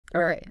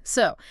All right.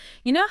 So,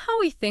 you know how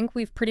we think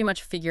we've pretty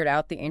much figured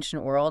out the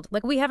ancient world?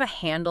 Like we have a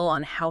handle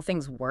on how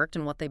things worked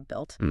and what they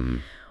built?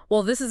 Mhm.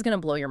 Well, this is going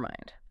to blow your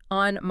mind.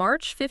 On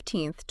March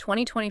 15th,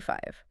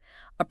 2025,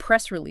 a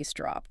press release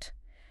dropped,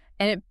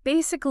 and it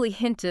basically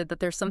hinted that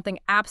there's something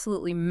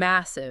absolutely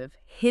massive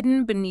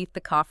hidden beneath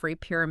the Khafre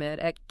Pyramid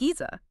at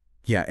Giza.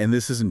 Yeah, and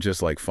this isn't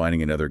just like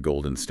finding another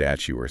golden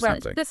statue or Right.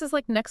 something. This is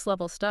like next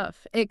level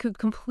stuff. It could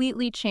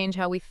completely change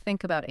how we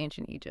think about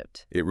ancient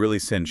Egypt. It really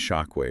sends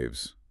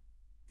shockwaves,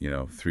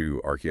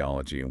 through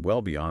archaeology and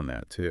well beyond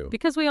that, too.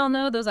 Because we all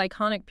know those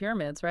iconic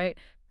pyramids, right?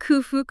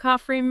 Khufu,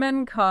 Khafre,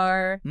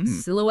 Menkar, Mm.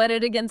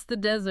 silhouetted against the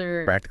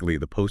desert. Practically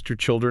the poster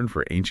children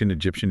for ancient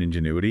Egyptian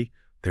ingenuity.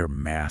 They're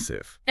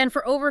massive. And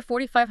for over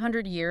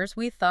 4,500 years,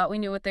 we thought we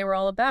knew what they were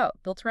all about.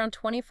 Built around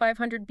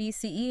 2,500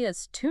 BCE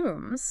as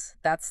tombs.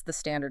 That's the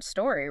standard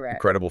story, right?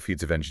 Incredible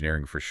feats of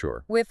engineering for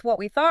sure. With what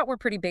we thought were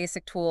pretty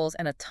basic tools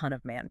and a ton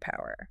of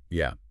manpower.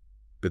 Yeah.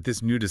 But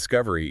this new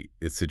discovery,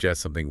 it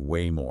suggests something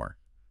way more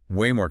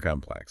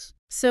complex.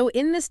 So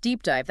in this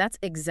deep dive, that's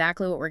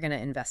exactly what we're going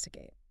to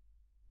investigate.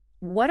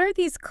 What are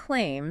these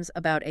claims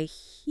about a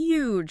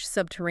huge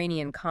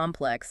subterranean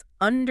complex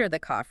under the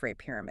Khafre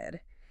Pyramid?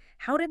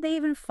 How did they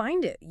even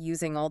find it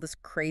using all this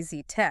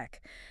crazy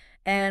tech?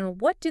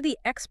 And what do the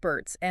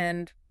experts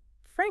and,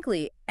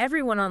 frankly,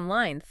 everyone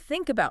online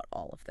think about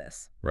all of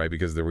this? Right?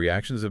 Because the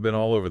reactions have been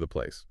all over the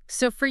place.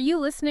 So for you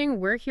listening,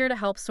 we're here to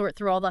help sort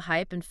through all the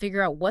hype and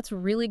figure out what's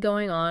really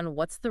going on,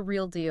 what's the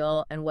real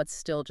deal, and what's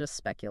still just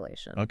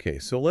speculation. Okay,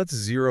 so let's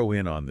zero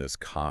in on this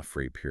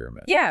Khafre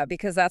Pyramid. Yeah,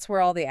 because that's where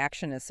all the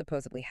action is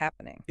supposedly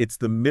happening. It's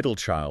the middle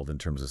child in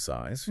terms of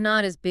size,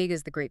 Not as big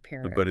as the Great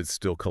Pyramid. but it's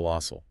still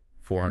colossal,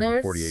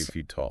 448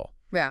 feet tall.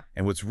 Yeah.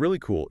 And what's really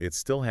cool, it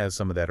still has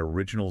some of that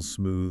original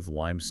smooth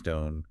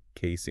limestone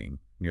casing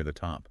near the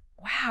top.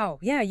 Wow.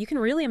 Yeah, you can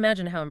really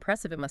imagine how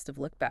impressive it must have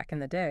looked back in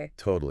the day.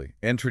 Totally.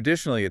 And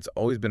traditionally, it's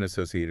always been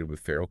associated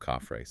with Pharaoh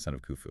Khafre, son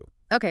of Khufu.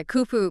 Okay,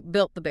 Khufu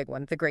built the big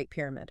one, the Great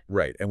Pyramid.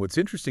 Right. And what's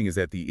interesting is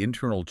that the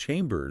internal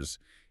chambers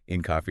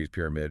in Khafre's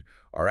pyramid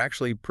are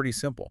actually pretty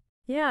simple.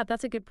 Yeah,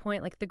 that's a good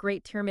point. Like the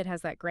Great Pyramid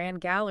has that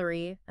grand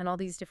gallery and all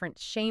these different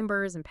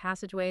chambers and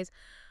passageways.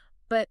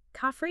 But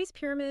Khafre's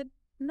pyramid,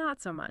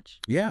 not so much.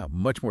 Yeah,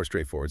 much more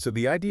straightforward. So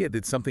the idea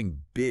that something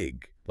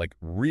big, like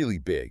really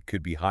big,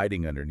 could be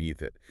hiding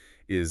underneath it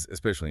is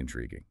especially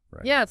intriguing,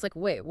 right? Yeah, it's like,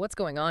 wait, what's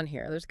going on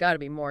here? There's got to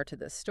be more to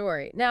this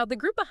story. Now, the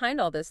group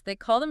behind all this, they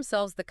call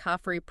themselves the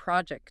Khafre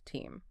Project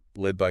Team.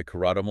 Led by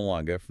Corrado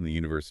Malanga from the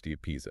University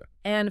of Pisa.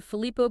 And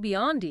Filippo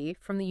Biondi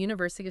from the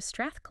University of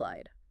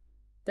Strathclyde.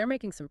 They're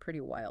making some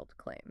pretty wild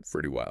claims.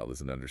 Pretty wild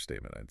is an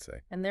understatement, I'd say.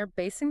 And they're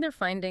basing their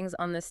findings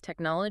on this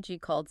technology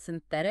called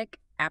Synthetic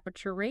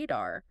Aperture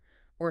Radar,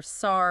 or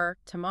SAR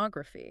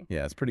tomography.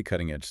 Yeah, it's pretty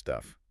cutting-edge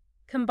stuff.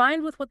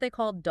 Combined with what they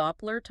call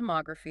Doppler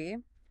tomography,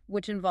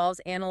 which involves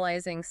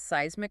analyzing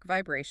seismic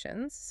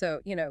vibrations,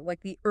 so,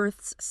 like the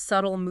Earth's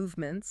subtle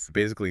movements.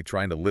 Basically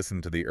trying to listen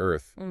to the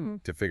Earth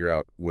to figure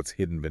out what's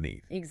hidden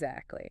beneath.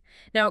 Exactly.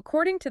 Now,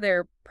 according to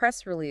their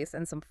press release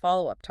and some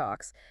follow-up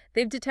talks,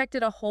 they've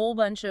detected a whole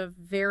bunch of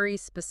very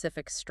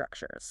specific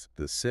structures.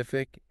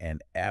 Specific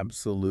and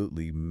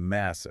absolutely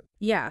massive.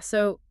 Yeah,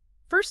 so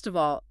first of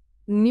all,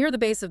 near the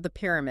base of the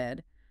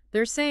pyramid,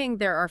 they're saying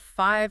there are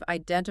 5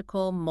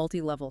 identical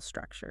multi-level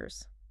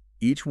structures.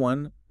 Each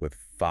one with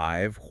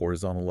 5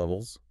 horizontal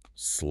levels,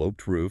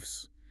 sloped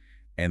roofs,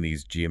 and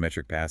these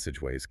geometric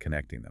passageways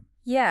connecting them.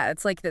 Yeah,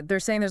 it's like they're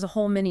saying there's a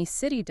whole mini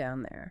city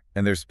down there.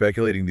 And they're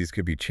speculating these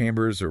could be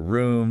chambers or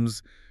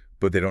rooms,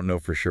 but they don't know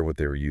for sure what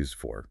they were used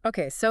for.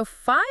 Okay, so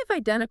 5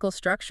 identical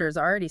structures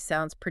already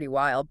sounds pretty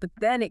wild, but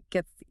then it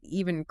gets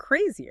even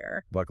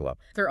crazier. Buckle up.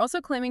 They're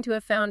also claiming to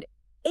have found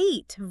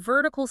 8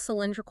 vertical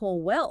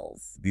cylindrical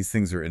wells. These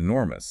things are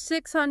enormous.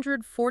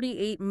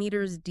 648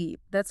 meters deep.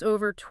 That's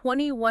over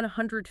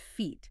 2,100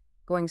 feet,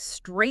 going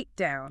straight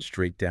down.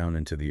 Straight down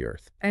into the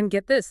earth. And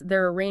get this,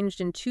 they're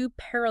arranged in 2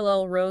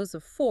 parallel rows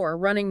of 4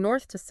 running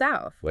north to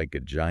south. Like a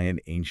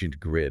giant ancient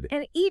grid.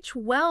 And each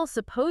well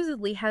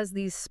supposedly has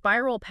these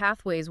spiral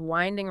pathways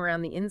winding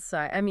around the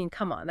inside. I mean,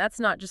 come on, that's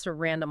not just a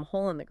random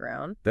hole in the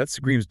ground. That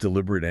screams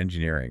deliberate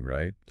engineering,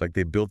 right? Like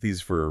they built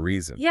these for a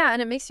reason. Yeah,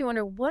 and it makes you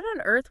wonder, what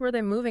on earth were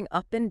they moving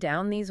up and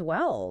down these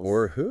wells?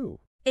 Or who?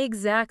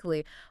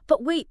 Exactly.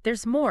 But wait,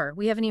 there's more.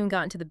 We haven't even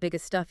gotten to the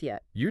biggest stuff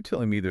yet. You're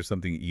telling me there's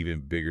something even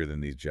bigger than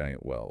these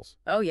giant wells?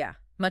 Oh yeah,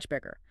 much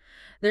bigger.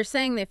 They're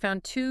saying they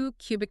found 2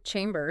 cubic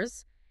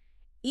chambers.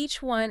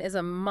 Each one is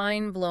a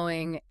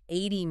mind-blowing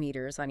 80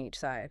 meters on each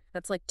side.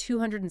 That's like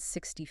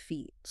 260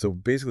 feet. So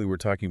basically we're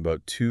talking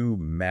about 2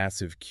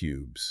 massive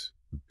cubes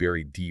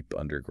buried deep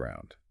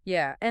underground.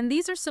 Yeah, and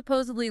these are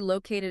supposedly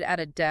located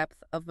at a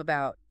depth of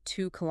about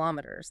 2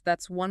 kilometers.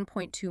 That's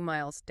 1.2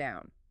 miles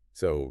down.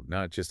 So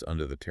not just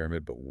under the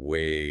pyramid, but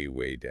way,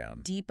 way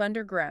down. Deep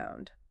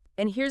underground.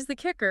 And here's the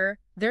kicker.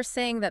 They're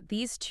saying that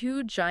these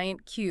two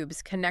giant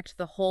cubes connect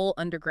the whole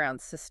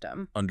underground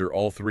system. Under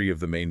all three of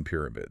the main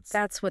pyramids.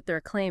 That's what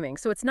they're claiming.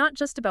 So it's not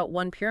just about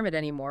one pyramid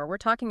anymore. We're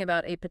talking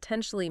about a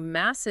potentially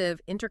massive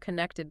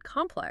interconnected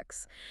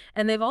complex.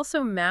 And they've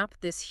also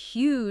mapped this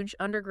huge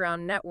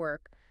underground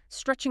network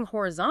stretching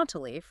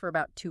horizontally for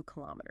about 2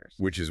 kilometers.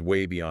 Which is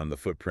way beyond the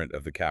footprint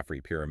of the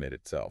Khafre Pyramid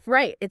itself.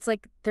 Right. It's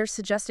like they're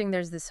suggesting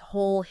there's this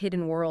whole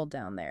hidden world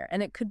down there,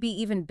 and it could be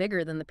even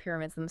bigger than the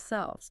pyramids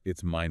themselves.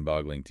 It's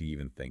mind-boggling to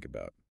even think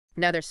about.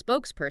 Now, their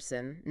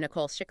spokesperson,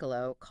 Nicole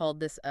Schicolo, called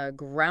this a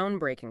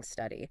groundbreaking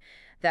study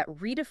that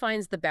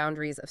redefines the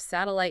boundaries of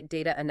satellite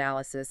data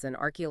analysis and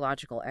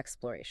archaeological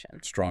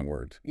exploration. Strong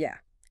word. Yeah.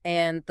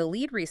 And the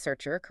lead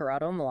researcher,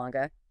 Corrado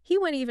Malanga, he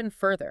went even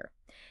further.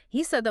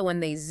 He said that when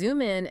they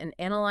zoom in and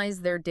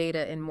analyze their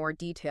data in more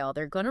detail,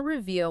 they're going to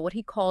reveal what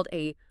he called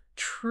a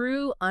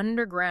true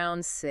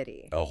underground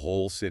city. A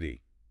whole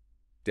city.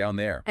 Down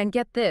there. And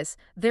get this,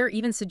 they're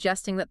even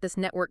suggesting that this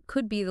network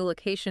could be the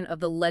location of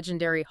the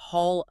legendary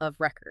Hall of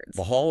Records.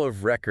 The Hall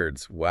of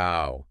Records.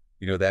 Wow.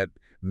 You know, that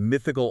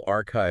mythical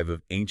archive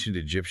of ancient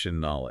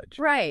Egyptian knowledge.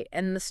 Right.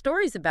 And the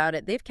stories about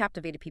it, they've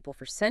captivated people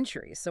for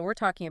centuries. So we're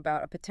talking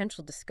about a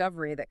potential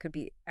discovery that could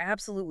be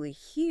absolutely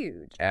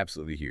huge.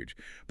 Absolutely huge.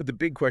 But the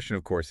big question,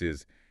 of course,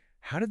 is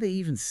how do they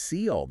even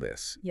see all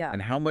this? Yeah.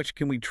 And how much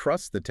can we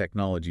trust the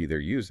technology they're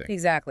using?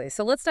 Exactly.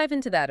 So let's dive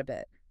into that a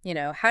bit. You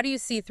know, how do you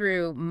see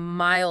through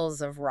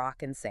miles of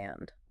rock and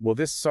sand? Well,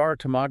 this SAR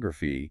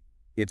tomography,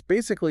 it's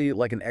basically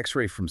like an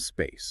X-ray from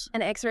space.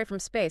 An X-ray from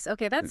space.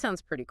 Okay, that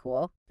sounds pretty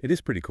cool. It is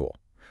pretty cool.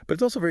 But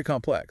it's also very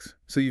complex.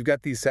 So you've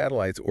got these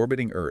satellites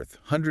orbiting Earth,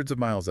 hundreds of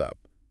miles up,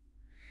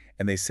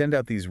 and they send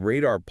out these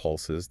radar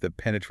pulses that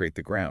penetrate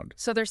the ground.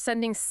 So they're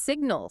sending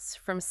signals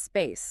from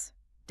space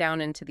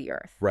down into the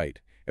Earth. Right.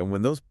 And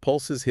when those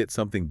pulses hit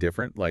something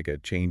different, like a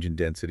change in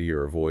density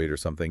or a void or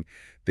something,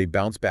 they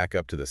bounce back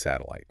up to the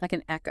satellite. Like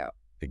an echo.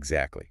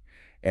 Exactly.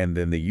 And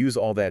then they use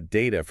all that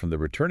data from the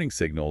returning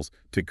signals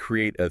to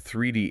create a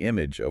 3D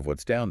image of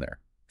what's down there.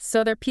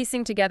 So they're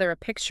piecing together a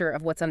picture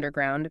of what's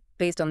underground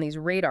based on these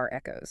radar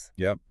echoes.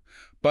 Yep.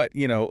 But,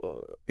 you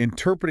know,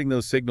 interpreting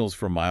those signals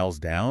from miles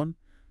down,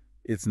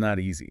 it's not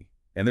easy.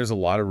 And there's a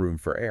lot of room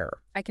for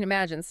error. I can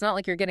imagine. It's not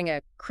like you're getting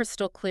a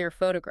crystal clear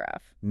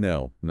photograph.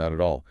 No, not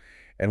at all.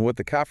 And what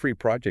the Khafre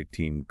project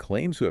team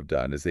claims to have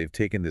done is they've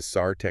taken this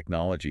SAR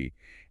technology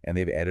and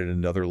they've added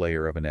another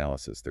layer of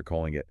analysis. They're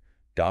calling it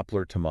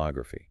Doppler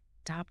tomography.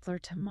 Doppler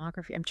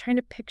tomography. I'm trying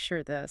to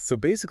picture this. So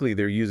basically,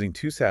 they're using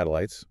 2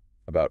 satellites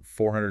about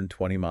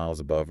 420 miles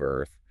above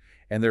Earth,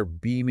 and they're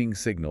beaming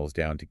signals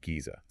down to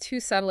Giza. 2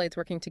 satellites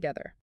working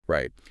together.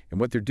 Right. And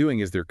what they're doing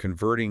is they're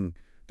converting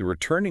the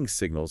returning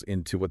signals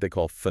into what they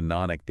call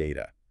phononic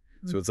data.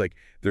 So it's like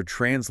they're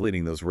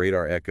translating those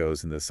radar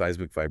echoes and the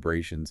seismic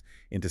vibrations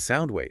into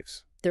sound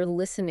waves. They're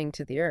listening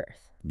to the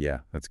Earth. Yeah,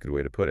 that's a good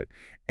way to put it.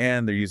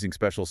 And they're using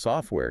special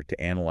software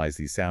to analyze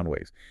these sound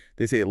waves.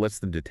 They say it lets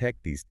them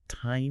detect these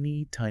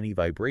tiny, tiny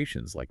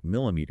vibrations, like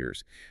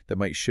millimeters, that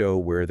might show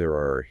where there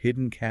are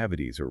hidden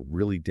cavities or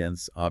really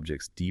dense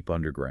objects deep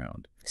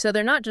underground. So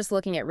they're not just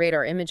looking at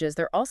radar images,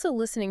 they're also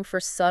listening for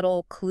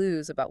subtle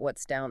clues about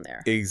what's down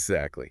there.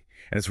 Exactly.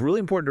 And it's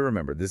really important to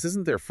remember, this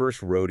isn't their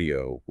first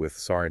rodeo with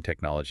SAR and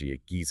technology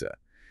at Giza.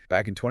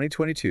 Back in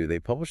 2022, they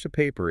published a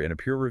paper in a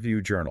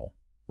peer-reviewed journal,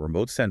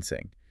 Remote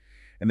Sensing,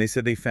 and they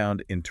said they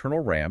found internal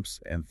ramps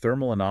and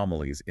thermal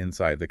anomalies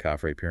inside the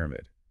Khafre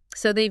Pyramid.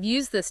 So they've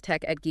used this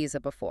tech at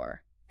Giza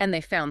before, and they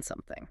found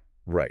something.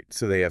 Right,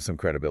 so they have some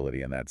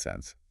credibility in that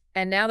sense.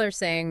 And now they're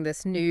saying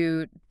this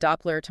new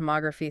Doppler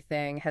tomography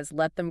thing has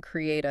let them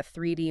create a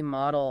 3D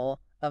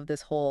model of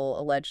this whole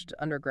alleged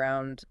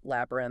underground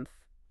labyrinth.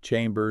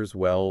 Chambers,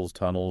 wells,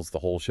 tunnels, the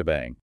whole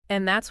shebang.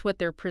 And that's what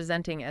they're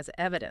presenting as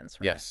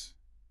evidence, right? Yes.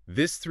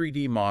 This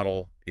 3D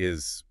model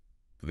is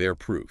their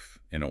proof,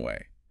 in a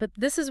way. But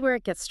this is where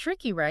it gets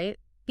tricky, right?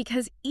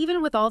 Because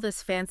even with all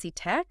this fancy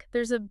tech,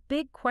 there's a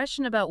big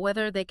question about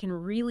whether they can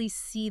really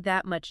see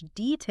that much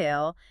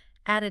detail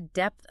at a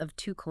depth of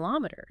 2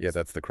 kilometers. Yeah,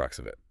 that's the crux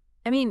of it.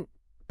 I mean,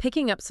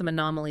 picking up some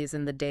anomalies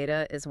in the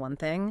data is one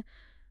thing,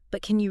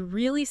 but can you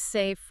really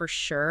say for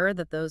sure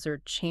that those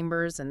are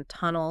chambers and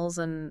tunnels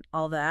and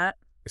all that?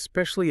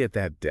 Especially at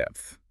that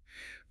depth.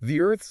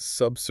 The Earth's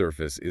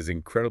subsurface is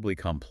incredibly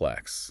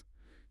complex.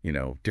 You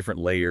know,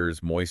 different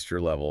layers, moisture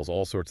levels,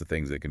 all sorts of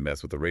things that can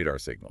mess with the radar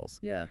signals.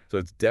 Yeah. So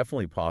it's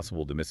definitely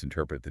possible to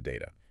misinterpret the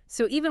data.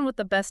 So even with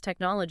the best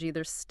technology,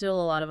 there's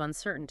still a lot of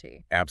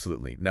uncertainty.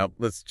 Absolutely. Now,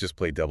 let's just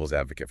play devil's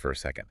advocate for a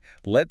second.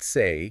 Let's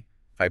say,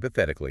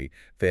 hypothetically,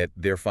 that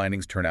their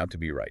findings turn out to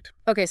be right.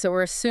 Okay, so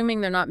we're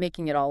assuming they're not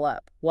making it all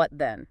up. What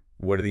then?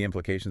 What are the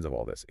implications of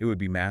all this? It would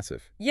be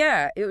massive.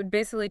 Yeah, it would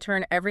basically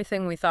turn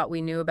everything we thought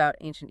we knew about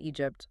ancient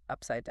Egypt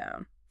upside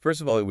down. First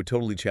of all, it would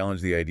totally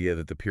challenge the idea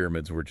that the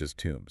pyramids were just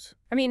tombs.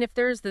 I mean, if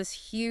there's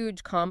this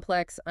huge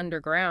complex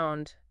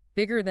underground,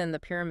 bigger than the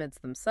pyramids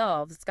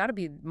themselves. It's got to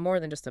be more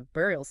than just a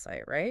burial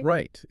site, right?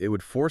 Right. It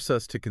would force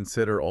us to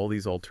consider all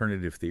these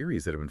alternative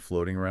theories that have been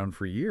floating around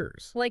for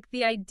years. Like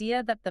the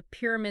idea that the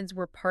pyramids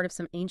were part of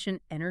some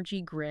ancient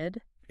energy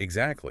grid.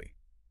 Exactly.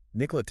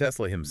 Nikola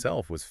Tesla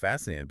himself was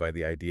fascinated by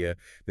the idea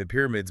that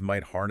pyramids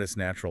might harness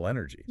natural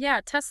energy.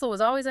 Yeah, Tesla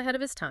was always ahead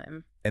of his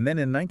time. And then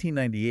in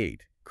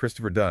 1998,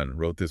 Christopher Dunn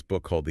wrote this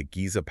book called The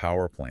Giza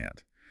Power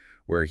Plant,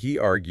 where he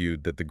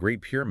argued that the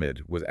Great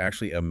Pyramid was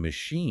actually a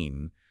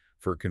machine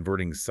for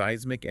converting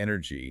seismic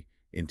energy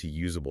into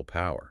usable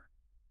power.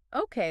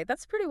 Okay,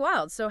 that's pretty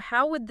wild. So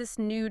how would this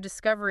new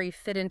discovery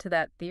fit into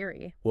that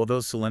theory? Well,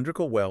 those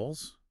cylindrical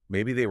wells,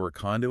 maybe they were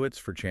conduits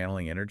for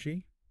channeling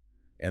energy,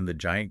 and the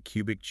giant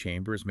cubic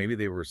chambers, maybe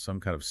they were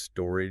some kind of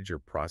storage or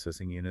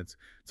processing units.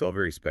 It's all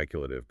very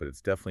speculative, but it's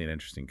definitely an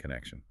interesting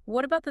connection.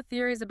 What about the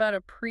theories about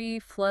a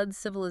pre-flood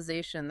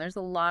civilization? There's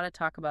a lot of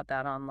talk about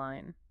that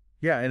online.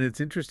 Yeah, and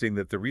it's interesting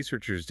that the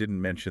researchers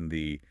didn't mention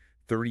the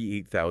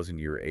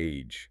 38,000-year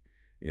age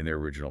in their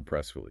original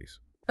press release.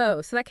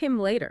 Oh, so that came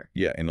later.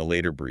 Yeah, in a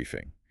later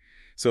briefing.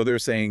 So they're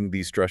saying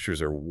these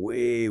structures are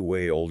way,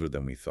 way older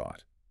than we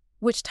thought.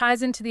 Which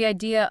ties into the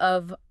idea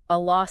of a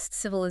lost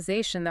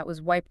civilization that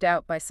was wiped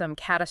out by some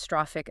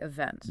catastrophic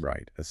event.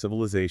 Right, a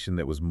civilization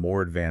that was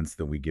more advanced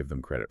than we give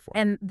them credit for.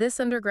 And this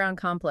underground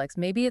complex,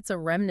 maybe it's a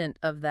remnant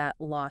of that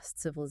lost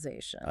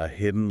civilization. A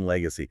hidden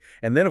legacy.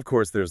 And then, of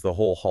course, there's the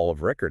whole Hall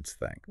of Records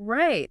thing.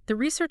 Right. The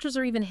researchers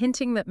are even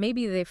hinting that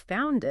maybe they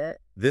found it.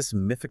 This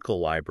mythical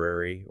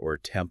library or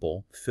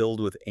temple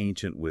filled with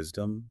ancient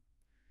wisdom,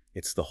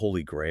 it's the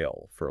Holy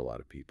Grail for a lot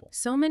of people.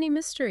 So many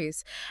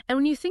mysteries. And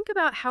when you think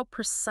about how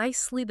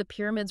precisely the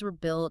pyramids were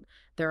built,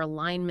 their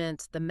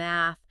alignment, the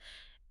math,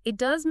 it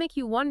does make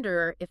you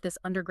wonder if this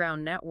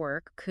underground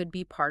network could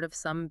be part of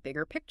some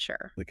bigger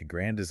picture. Like a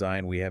grand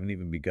design we haven't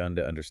even begun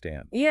to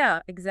understand.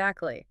 Yeah,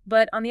 exactly.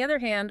 But on the other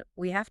hand,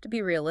 we have to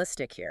be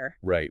realistic here.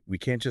 Right. We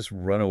can't just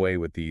run away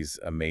with these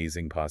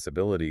amazing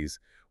possibilities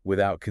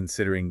without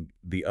considering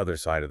the other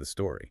side of the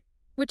story.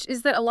 Which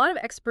is that a lot of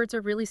experts are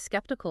really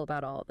skeptical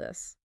about all of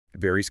this.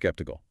 Very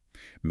skeptical.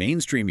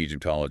 Mainstream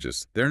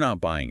Egyptologists, they're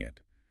not buying it.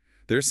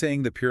 They're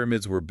saying the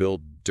pyramids were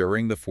built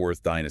during the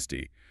Fourth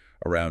Dynasty,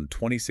 around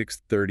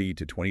 2630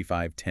 to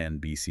 2510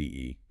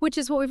 BCE. Which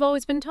is what we've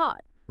always been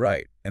taught.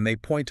 Right. And they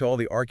point to all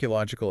the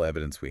archaeological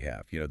evidence we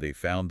have. They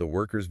found the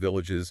workers'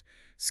 villages,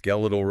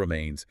 skeletal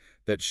remains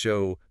that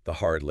show the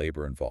hard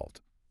labor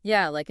involved.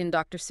 Yeah, like in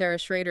Dr. Sarah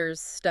Schrader's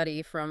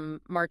study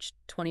from March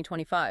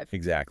 2025.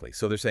 Exactly.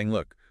 So they're saying,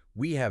 look,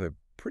 we have a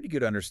pretty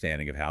good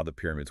understanding of how the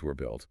pyramids were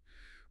built.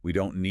 We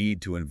don't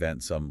need to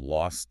invent some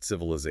lost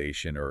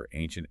civilization or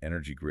ancient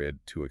energy grid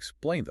to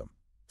explain them.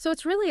 So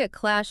it's really a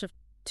clash of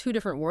two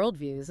different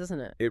worldviews, isn't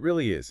it? It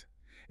really is.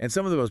 And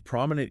some of the most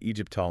prominent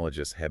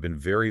Egyptologists have been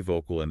very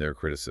vocal in their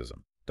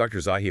criticism. Dr.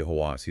 Zahi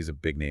Hawass, he's a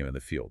big name in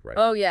the field, right?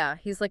 Oh, yeah.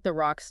 He's like the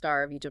rock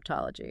star of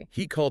Egyptology.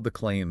 He called the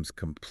claims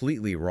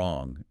completely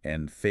wrong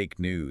and fake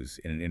news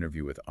in an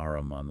interview with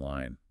Aram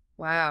Online.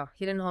 Wow.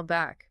 He didn't hold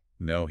back.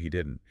 No, he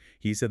didn't.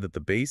 He said that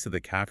the base of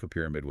the Khafre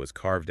Pyramid was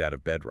carved out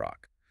of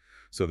bedrock,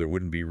 so there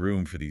wouldn't be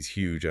room for these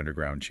huge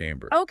underground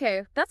chambers.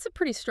 Okay, that's a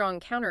pretty strong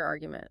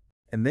counter-argument.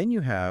 And then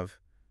you have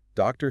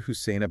Dr.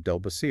 Hussein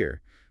Abdelbasir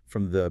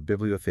from the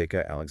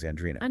Bibliotheca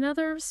Alexandrina.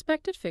 Another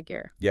respected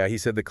figure. Yeah, he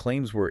said the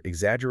claims were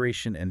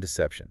exaggeration and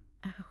deception.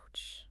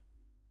 Ouch.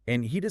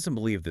 And he doesn't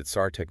believe that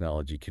SAR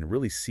technology can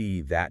really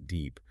see that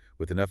deep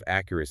with enough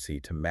accuracy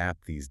to map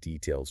these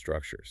detailed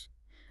structures.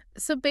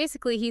 So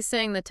basically, he's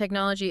saying the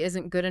technology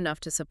isn't good enough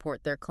to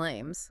support their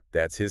claims.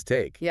 That's his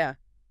take. Yeah.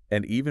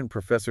 And even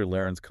Professor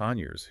Lawrence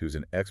Conyers, who's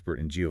an expert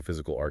in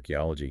geophysical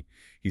archaeology,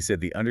 he said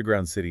the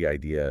underground city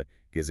idea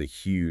is a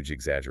huge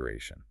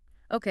exaggeration.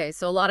 Okay,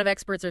 so a lot of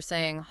experts are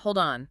saying, hold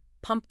on,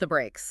 pump the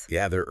brakes.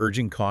 Yeah, they're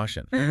urging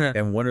caution.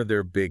 And one of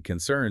their big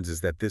concerns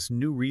is that this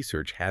new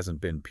research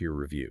hasn't been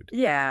peer-reviewed.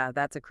 Yeah,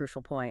 that's a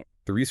crucial point.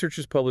 The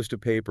researchers published a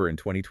paper in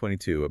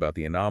 2022 about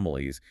the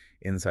anomalies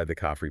inside the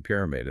Khafre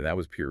Pyramid, and that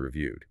was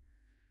peer-reviewed.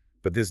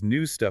 But this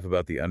new stuff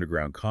about the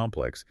underground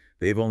complex,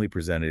 they've only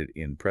presented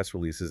in press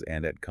releases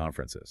and at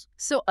conferences.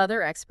 So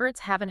other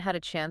experts haven't had a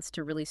chance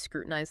to really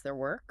scrutinize their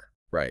work?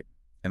 Right.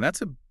 And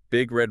that's a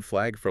big red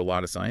flag for a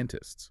lot of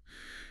scientists.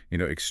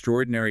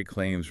 Extraordinary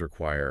claims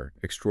require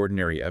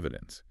extraordinary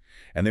evidence.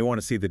 And they want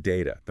to see the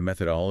data, the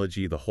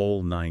methodology, the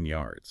whole 9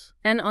 yards.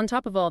 And on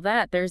top of all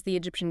that, there's the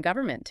Egyptian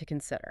government to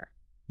consider.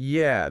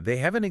 Yeah, they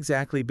haven't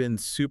exactly been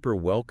super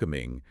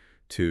welcoming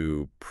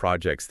to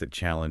projects that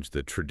challenge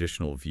the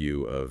traditional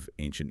view of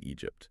ancient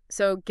Egypt.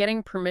 So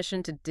getting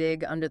permission to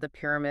dig under the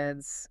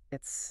pyramids,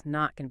 it's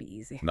not going to be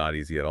easy. Not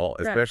easy at all,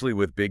 especially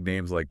with big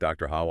names like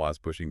Dr. Hawass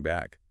pushing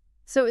back.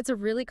 So it's a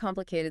really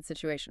complicated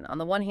situation. On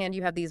the one hand,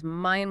 you have these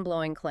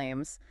mind-blowing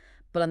claims,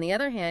 but on the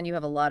other hand, you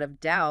have a lot of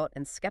doubt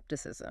and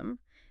skepticism.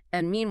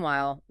 And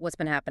meanwhile, what's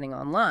been happening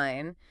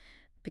online,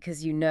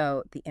 Because you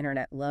know the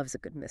internet loves a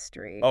good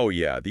mystery. Oh,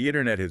 yeah. The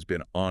internet has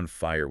been on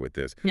fire with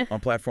this. Yeah. On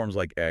platforms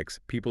like X,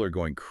 people are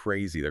going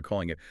crazy. They're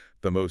calling it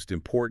the most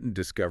important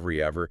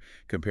discovery ever,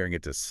 comparing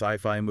it to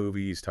sci-fi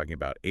movies, talking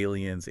about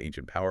aliens,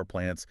 ancient power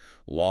plants,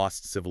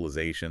 lost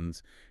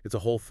civilizations. It's a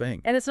whole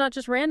thing. And it's not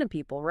just random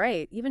people,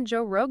 right? Even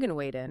Joe Rogan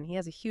weighed in. He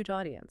has a huge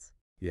audience.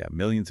 Yeah,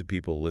 millions of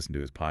people listen to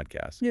his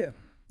podcast. Yeah.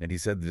 And he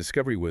said the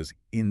discovery was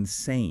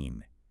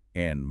insane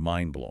and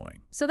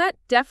mind-blowing. So that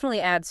definitely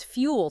adds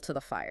fuel to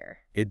the fire.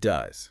 It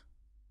does.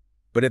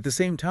 But at the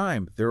same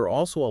time, there are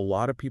also a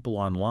lot of people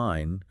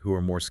online who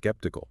are more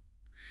skeptical.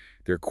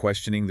 They're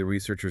questioning the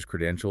researchers'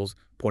 credentials,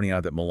 pointing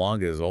out that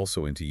Malanga is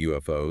also into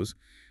UFOs,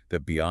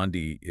 that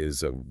Biondi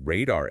is a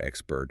radar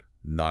expert,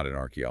 not an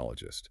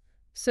archaeologist.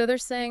 So they're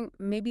saying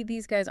maybe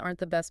these guys aren't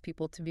the best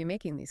people to be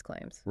making these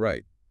claims.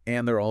 Right.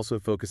 And they're also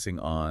focusing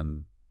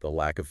on the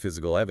lack of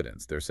physical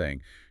evidence. They're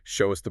saying,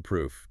 show us the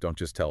proof, don't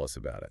just tell us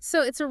about it.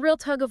 So it's a real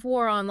tug of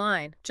war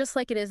online, just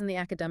like it is in the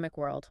academic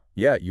world.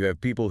 Yeah, you have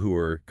people who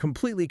are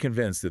completely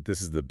convinced that this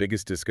is the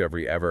biggest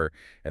discovery ever,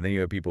 and then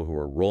you have people who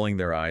are rolling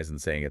their eyes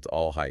and saying it's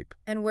all hype.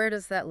 And where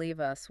does that leave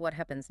us? What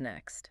happens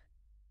next?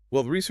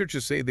 Well, the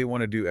researchers say they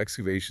want to do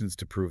excavations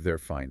to prove their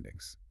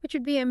findings. Which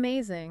would be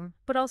amazing,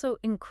 but also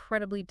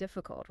incredibly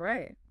difficult,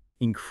 right?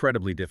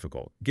 Incredibly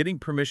difficult. Getting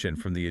permission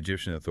from the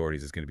Egyptian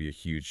authorities is going to be a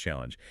huge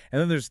challenge. And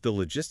then there's the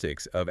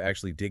logistics of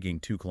actually digging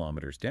 2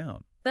 kilometers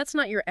down. That's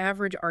not your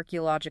average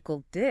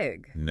archaeological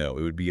dig. No,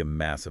 it would be a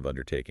massive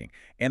undertaking.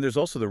 And there's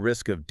also the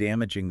risk of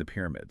damaging the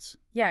pyramids.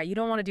 Yeah, you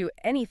don't want to do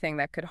anything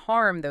that could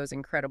harm those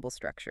incredible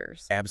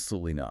structures.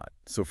 Absolutely not.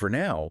 So for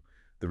now,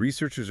 the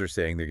researchers are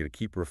saying they're going to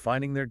keep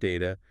refining their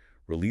data,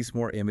 release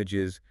more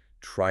images,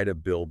 try to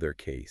build their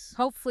case.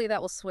 Hopefully that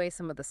will sway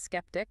some of the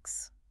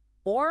skeptics.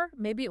 Or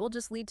maybe it will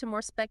just lead to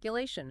more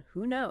speculation.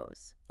 Who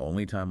knows?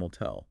 Only time will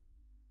tell.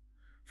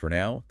 For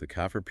now, the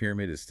Khafre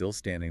Pyramid is still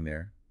standing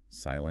there,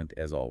 silent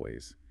as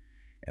always,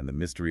 and the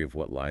mystery of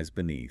what lies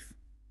beneath,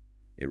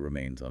 it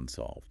remains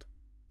unsolved.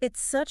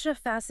 It's such a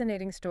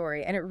fascinating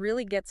story, and it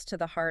really gets to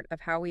the heart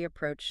of how we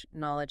approach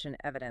knowledge and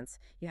evidence.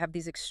 You have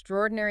these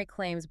extraordinary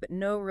claims, but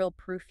no real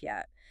proof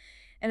yet.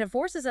 And it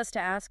forces us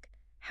to ask,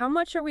 how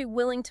much are we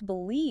willing to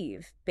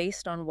believe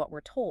based on what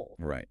we're told?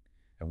 Right.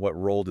 And what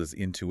role does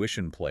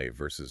intuition play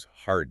versus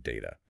hard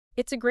data?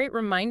 It's a great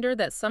reminder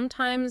that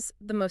sometimes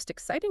the most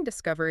exciting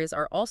discoveries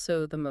are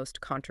also the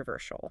most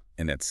controversial.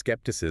 And that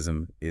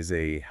skepticism is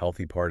a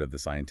healthy part of the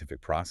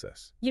scientific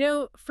process. You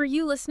know, for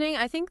you listening,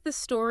 I think this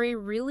story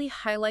really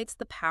highlights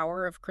the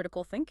power of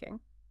critical thinking.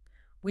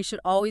 We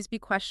should always be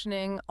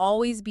questioning,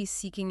 always be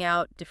seeking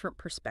out different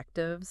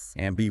perspectives.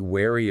 And be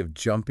wary of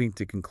jumping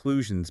to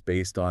conclusions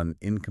based on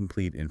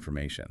incomplete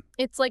information.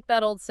 It's like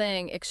that old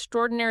saying,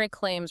 extraordinary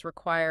claims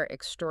require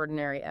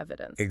extraordinary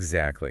evidence.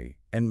 Exactly.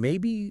 And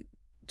maybe,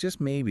 just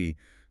maybe,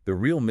 the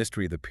real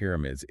mystery of the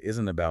pyramids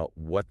isn't about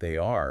what they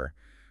are,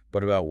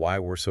 but about why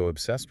we're so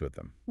obsessed with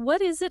them. What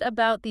is it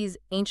about these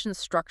ancient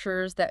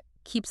structures that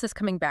keeps us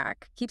coming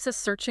back, keeps us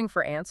searching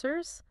for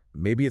answers?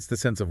 Maybe it's the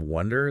sense of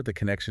wonder, the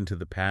connection to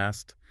the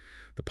past,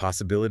 the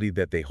possibility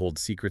that they hold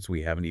secrets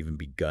we haven't even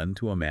begun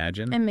to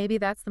imagine. And maybe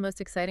that's the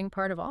most exciting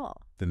part of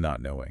all. The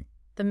not knowing.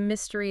 The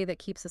mystery that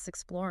keeps us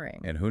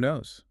exploring. And who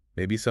knows?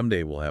 Maybe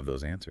someday we'll have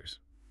those answers.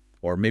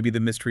 Or maybe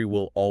the mystery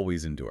will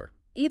always endure.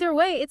 Either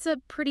way, it's a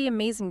pretty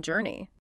amazing journey.